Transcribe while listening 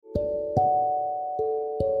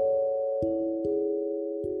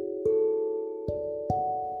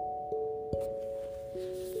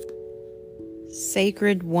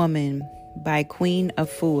Sacred Woman by Queen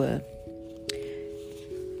Afua.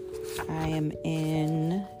 I am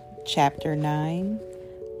in chapter 9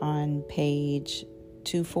 on page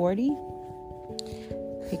 240,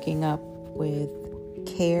 picking up with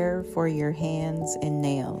care for your hands and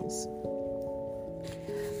nails.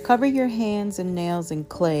 Cover your hands and nails in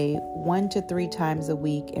clay 1 to 3 times a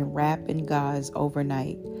week and wrap in gauze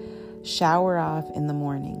overnight. Shower off in the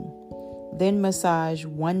morning. Then massage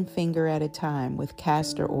 1 finger at a time with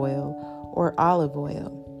castor oil or olive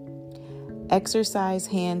oil. Exercise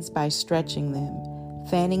hands by stretching them,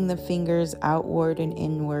 fanning the fingers outward and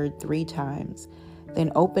inward 3 times.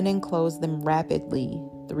 Then open and close them rapidly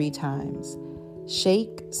 3 times.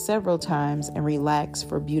 Shake several times and relax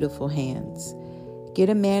for beautiful hands. Get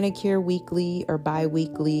a manicure weekly or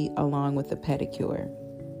bi-weekly along with a pedicure.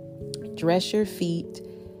 Dress your feet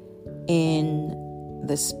in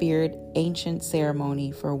the spirit ancient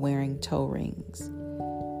ceremony for wearing toe rings.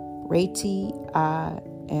 Reti a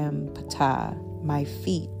am Ptah, my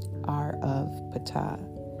feet are of Ptah.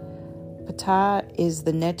 Ptah is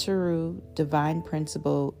the Neteru divine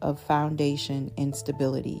principle of foundation and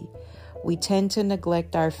stability. We tend to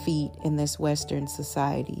neglect our feet in this Western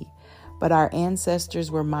society, but our ancestors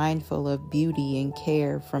were mindful of beauty and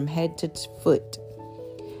care from head to foot.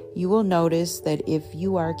 You will notice that if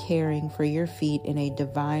you are caring for your feet in a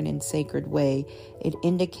divine and sacred way, it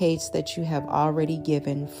indicates that you have already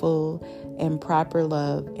given full and proper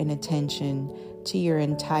love and attention to your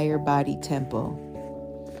entire body temple.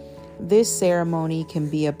 This ceremony can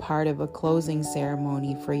be a part of a closing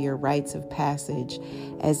ceremony for your rites of passage,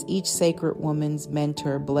 as each sacred woman's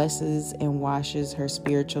mentor blesses and washes her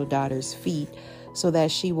spiritual daughter's feet so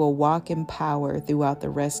that she will walk in power throughout the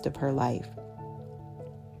rest of her life.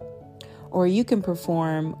 Or you can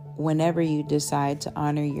perform whenever you decide to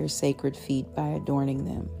honor your sacred feet by adorning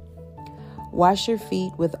them. Wash your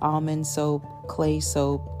feet with almond soap, clay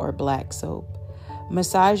soap, or black soap.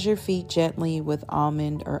 Massage your feet gently with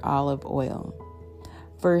almond or olive oil.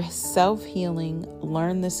 For self-healing,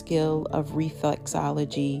 learn the skill of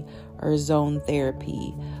reflexology or zone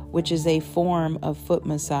therapy, which is a form of foot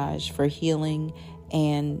massage for healing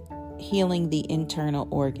the internal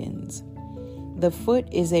organs. The foot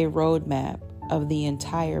is a roadmap of the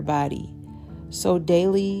entire body, so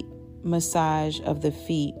daily massage of the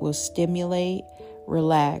feet will stimulate,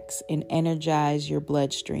 relax, and energize your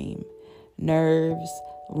bloodstream, nerves,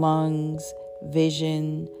 lungs,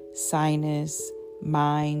 vision, sinus,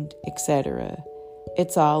 mind, etc.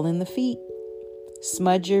 It's all in the feet.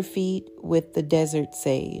 Smudge your feet with the desert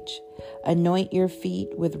sage. Anoint your feet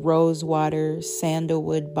with rose water,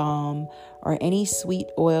 sandalwood balm, or any sweet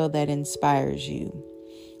oil that inspires you.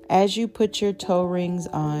 As you put your toe rings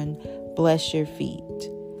on, bless your feet.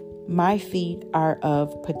 My feet are of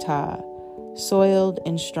Ptah, soiled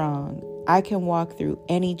and strong. I can walk through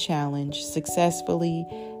any challenge successfully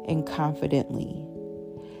and confidently.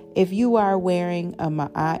 If you are wearing a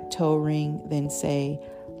Ma'at toe ring, then say,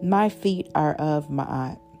 my feet are of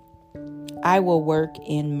Ma'at. I will work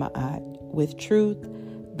in Ma'at with truth,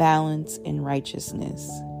 balance, and righteousness.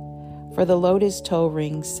 For the lotus toe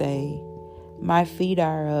rings say, my feet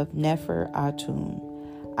are of Nefer Atum.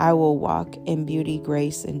 I will walk in beauty,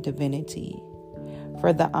 grace, and divinity.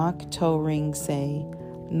 For the Ankh toe rings say,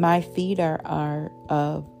 my feet are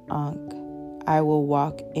of Ankh. I will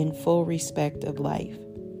walk in full respect of life.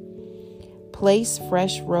 Place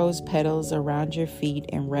fresh rose petals around your feet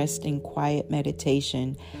and rest in quiet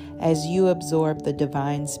meditation as you absorb the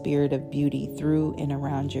divine spirit of beauty through and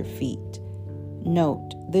around your feet.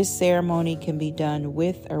 Note, this ceremony can be done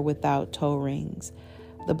with or without toe rings.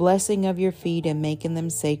 The blessing of your feet and making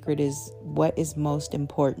them sacred is what is most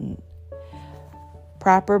important.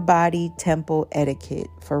 Proper body temple etiquette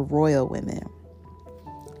for royal women.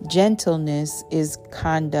 Gentleness is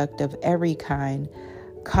conduct of every kind,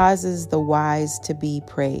 causes the wise to be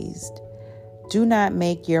praised. Do not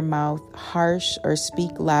make your mouth harsh or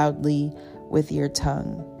speak loudly with your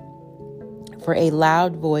tongue, for a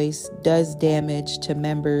loud voice does damage to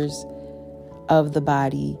members of the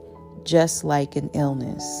body, just like an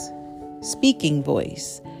illness. Speaking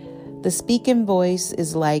voice. The speaking voice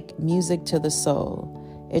is like music to the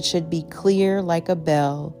soul. It should be clear like a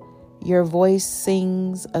bell. Your voice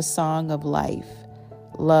sings a song of life,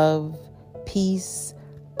 love, peace,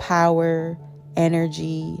 power,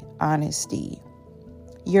 energy, honesty.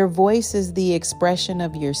 Your voice is the expression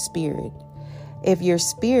of your spirit. If your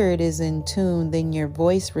spirit is in tune, then your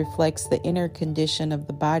voice reflects the inner condition of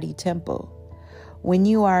the body temple. When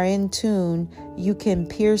you are in tune, you can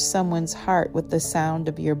pierce someone's heart with the sound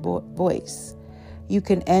of your voice. You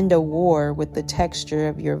can end a war with the texture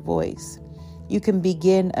of your voice. You can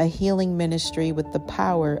begin a healing ministry with the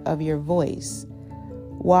power of your voice.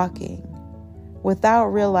 Walking. Without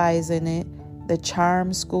realizing it, the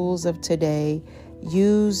charm schools of today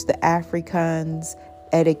use the Afrikaans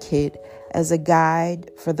etiquette as a guide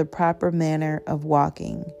for the proper manner of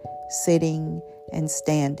walking, sitting, and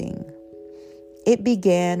standing. It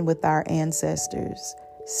began with our ancestors.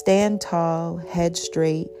 Stand tall, head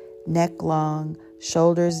straight, neck long,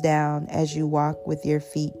 shoulders down as you walk with your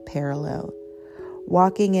feet parallel.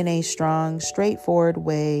 Walking in a strong, straightforward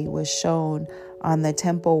way was shown on the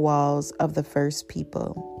temple walls of the first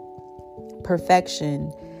people.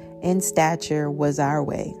 Perfection in stature was our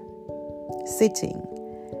way. Sitting.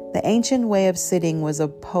 The ancient way of sitting was a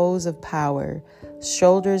pose of power,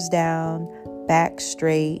 shoulders down, back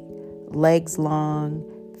straight, legs long,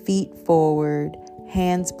 feet forward,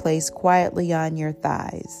 hands placed quietly on your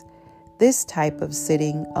thighs. This type of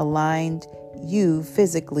sitting aligned you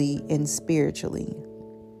physically and spiritually.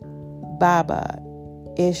 Baba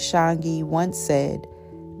Ishangi once said,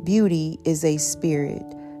 "Beauty is a spirit,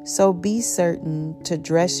 so be certain to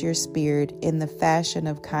dress your spirit in the fashion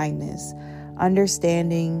of kindness,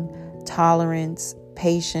 understanding, tolerance,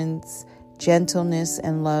 patience, gentleness,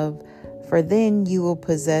 and love, for then you will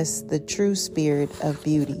possess the true spirit of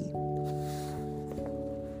beauty."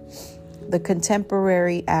 The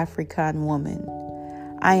contemporary African woman.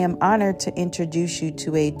 I am honored to introduce you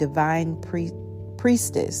to a divine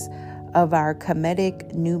priestess of our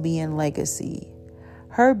Kemetic Nubian legacy.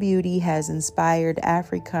 Her beauty has inspired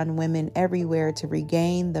African women everywhere to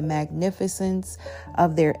regain the magnificence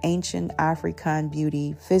of their ancient African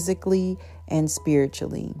beauty physically and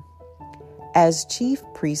spiritually. As chief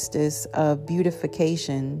priestess of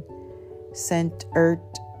beautification, Saint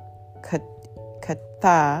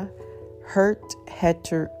Katha Hert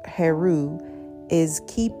Heru is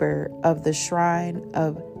keeper of the shrine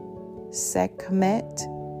of Sekhmet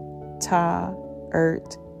Ta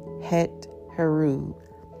Ert Het Heru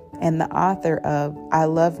and the author of I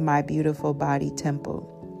Love My Beautiful Body Temple.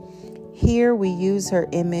 Here we use her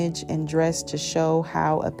image and dress to show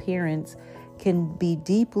how appearance can be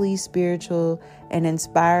deeply spiritual and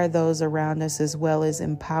inspire those around us as well as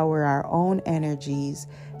empower our own energies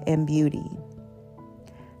and beauty.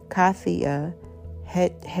 Kathia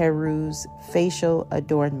Het Heru's facial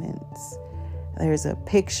adornments. There's a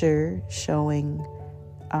picture showing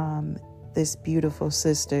this beautiful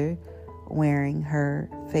sister wearing her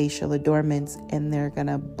facial adornments, and they're going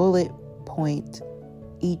to bullet point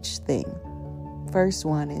each thing. First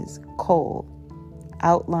one is coal,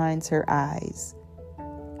 outlines her eyes.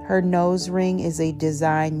 Her nose ring is a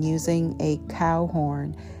design using a cow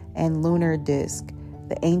horn and lunar disc,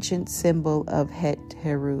 the ancient symbol of Het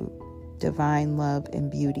Heru, divine love and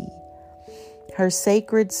beauty. Her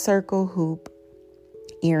sacred circle hoop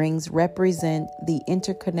earrings represent the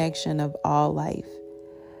interconnection of all life.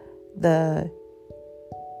 The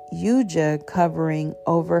yuja covering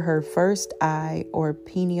over her first eye or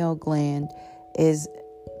pineal gland is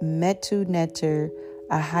Metu Neter,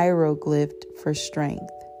 a hieroglyph for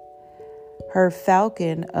strength. Her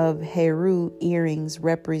falcon of Heru earrings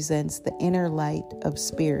represents the inner light of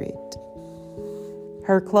spirit.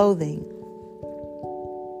 Her clothing.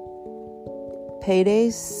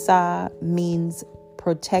 Pede Sa means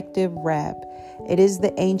protective wrap. It is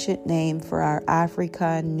the ancient name for our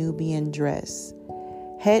African Nubian dress.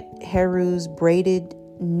 Het Heru's braided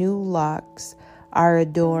new locks are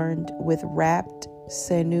adorned with wrapped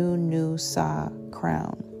Senu Nu Sa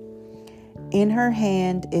crown. In her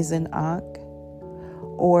hand is an ankh,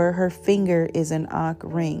 or her finger is an ankh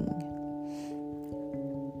ring.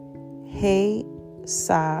 He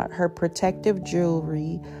Sa, her protective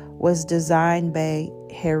jewelry, was designed by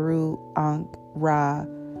Heru Ankh Ra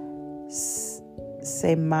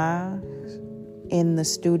Sema in the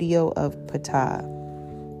studio of Ptah.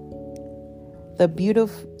 The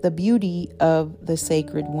beauty of the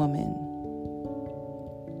sacred woman.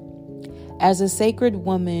 As a sacred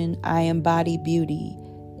woman, I embody beauty,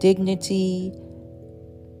 dignity,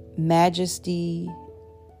 majesty,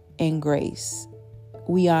 and grace.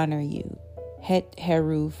 We honor you, Het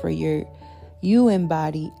Heru, for you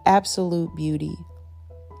embody absolute beauty,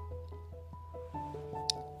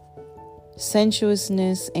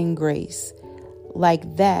 sensuousness, and grace,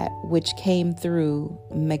 like that which came through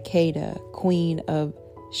Makeda, queen of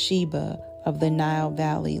Sheba of the Nile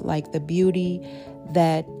Valley, like the beauty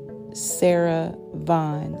that Sarah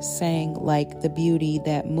Vaughan sang, like the beauty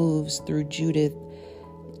that moves through Judith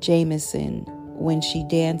Jameson when she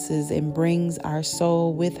dances and brings our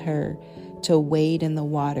soul with her to wade in the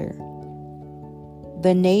water.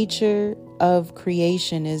 The nature of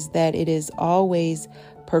creation is that it is always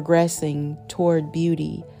progressing toward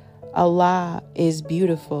beauty. Allah is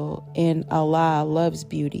beautiful and Allah loves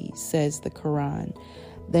beauty, says the Quran.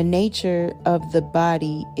 The nature of the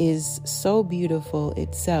body is so beautiful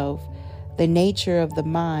itself. The nature of the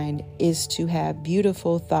mind is to have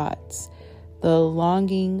beautiful thoughts. The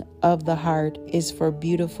longing of the heart is for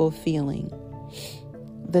beautiful feeling.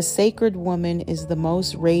 The sacred woman is the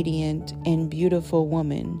most radiant and beautiful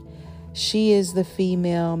woman. She is the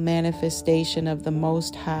female manifestation of the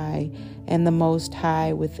Most High, and the Most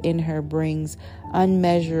High within her brings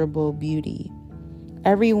unmeasurable beauty.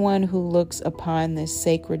 Everyone who looks upon this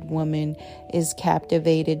sacred woman is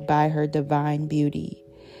captivated by her divine beauty.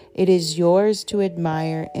 It is yours to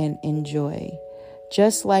admire and enjoy,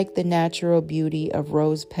 just like the natural beauty of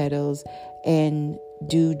rose petals and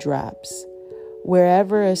dewdrops.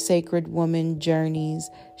 Wherever a sacred woman journeys,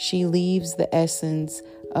 she leaves the essence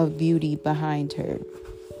of beauty behind her.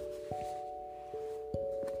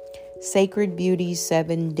 Sacred Beauty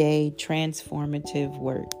 7-Day Transformative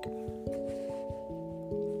Work.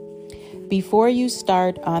 Before you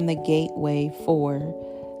start on the gateway for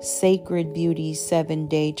Sacred Beauty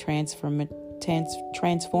 7-Day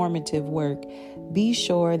Transformative Work, be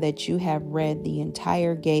sure that you have read the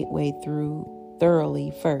entire gateway through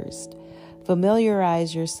thoroughly first.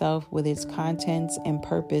 Familiarize yourself with its contents and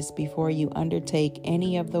purpose before you undertake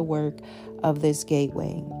any of the work of this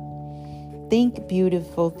gateway. Think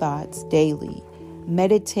beautiful thoughts daily.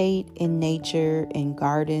 Meditate in nature, in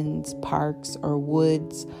gardens, parks, or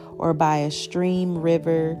woods, or by a stream,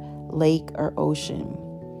 river, lake, or ocean.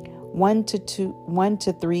 1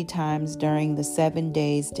 to 3 times during the 7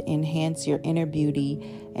 days to enhance your inner beauty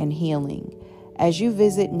and healing. As you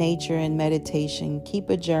visit nature and meditation, keep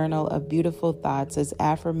a journal of beautiful thoughts as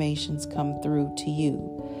affirmations come through to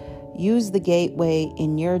you. Use the gateway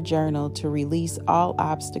in your journal to release all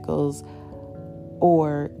obstacles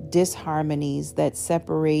or disharmonies that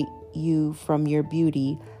separate you from your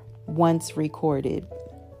beauty once recorded.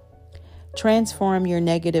 Transform your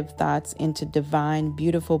negative thoughts into divine,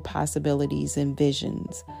 beautiful possibilities and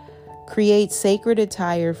visions. Create sacred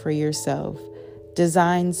attire for yourself.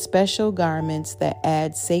 Design special garments that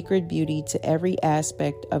add sacred beauty to every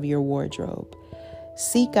aspect of your wardrobe.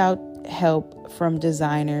 Seek out help from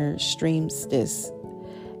designer seamstresses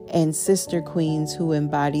and sister queens who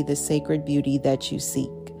embody the sacred beauty that you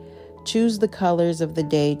seek. Choose the colors of the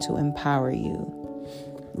day to empower you.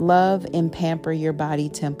 Love and pamper your body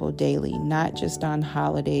temple daily, not just on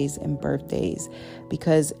holidays and birthdays,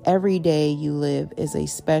 because every day you live is a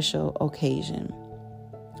special occasion.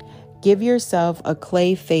 Give yourself a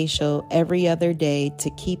clay facial every other day to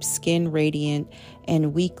keep skin radiant,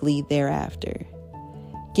 and weekly thereafter.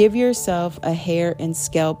 Give yourself a hair and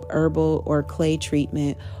scalp herbal or clay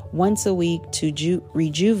treatment once a week to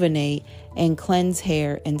rejuvenate and cleanse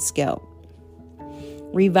hair and scalp.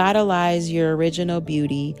 Revitalize your original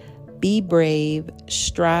beauty. Be brave,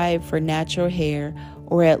 strive for natural hair,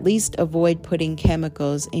 or at least avoid putting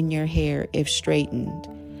chemicals in your hair if straightened.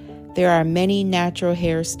 There are many natural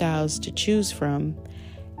hairstyles to choose from.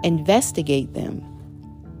 Investigate them.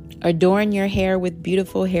 Adorn your hair with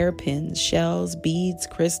beautiful hairpins, shells, beads,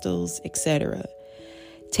 crystals, etc.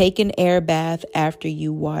 Take an air bath after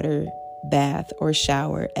you water bath or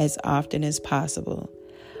shower as often as possible.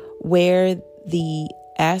 Wear the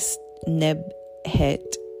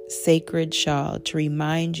Asnebhet sacred shawl to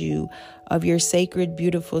remind you of your sacred,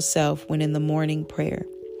 beautiful self when in the morning prayer,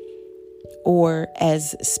 or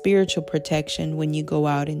as spiritual protection when you go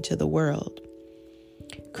out into the world.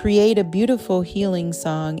 Create a beautiful healing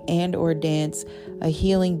song and or dance, a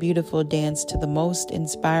healing beautiful dance to the most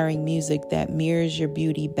inspiring music that mirrors your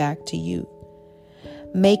beauty back to you.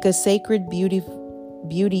 Make a sacred beauty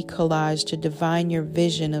collage to define your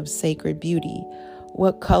vision of sacred beauty.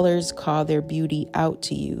 What colors call their beauty out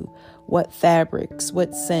to you? What fabrics,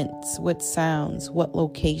 what scents, what sounds, what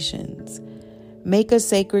locations? Make a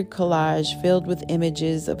sacred collage filled with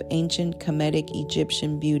images of ancient Kemetic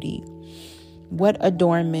Egyptian beauty. What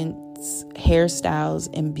adornments, hairstyles,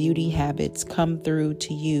 and beauty habits come through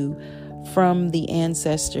to you from the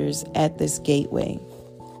ancestors at this gateway?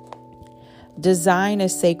 Design a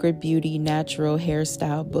sacred beauty natural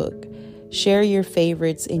hairstyle book. Share your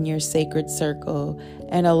favorites in your sacred circle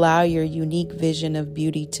and allow your unique vision of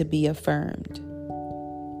beauty to be affirmed.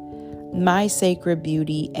 My Sacred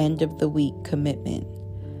Beauty End of the Week Commitment.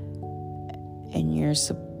 And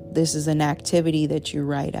this is an activity that you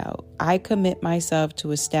write out. I commit myself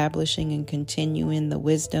to establishing and continuing the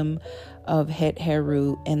wisdom of Het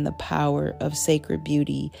Heru and the power of sacred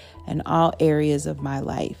beauty in all areas of my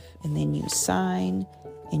life. And then you sign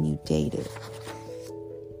and you date it.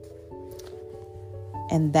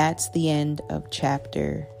 And that's the end of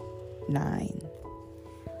chapter 9.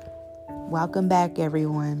 Welcome back,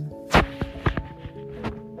 everyone.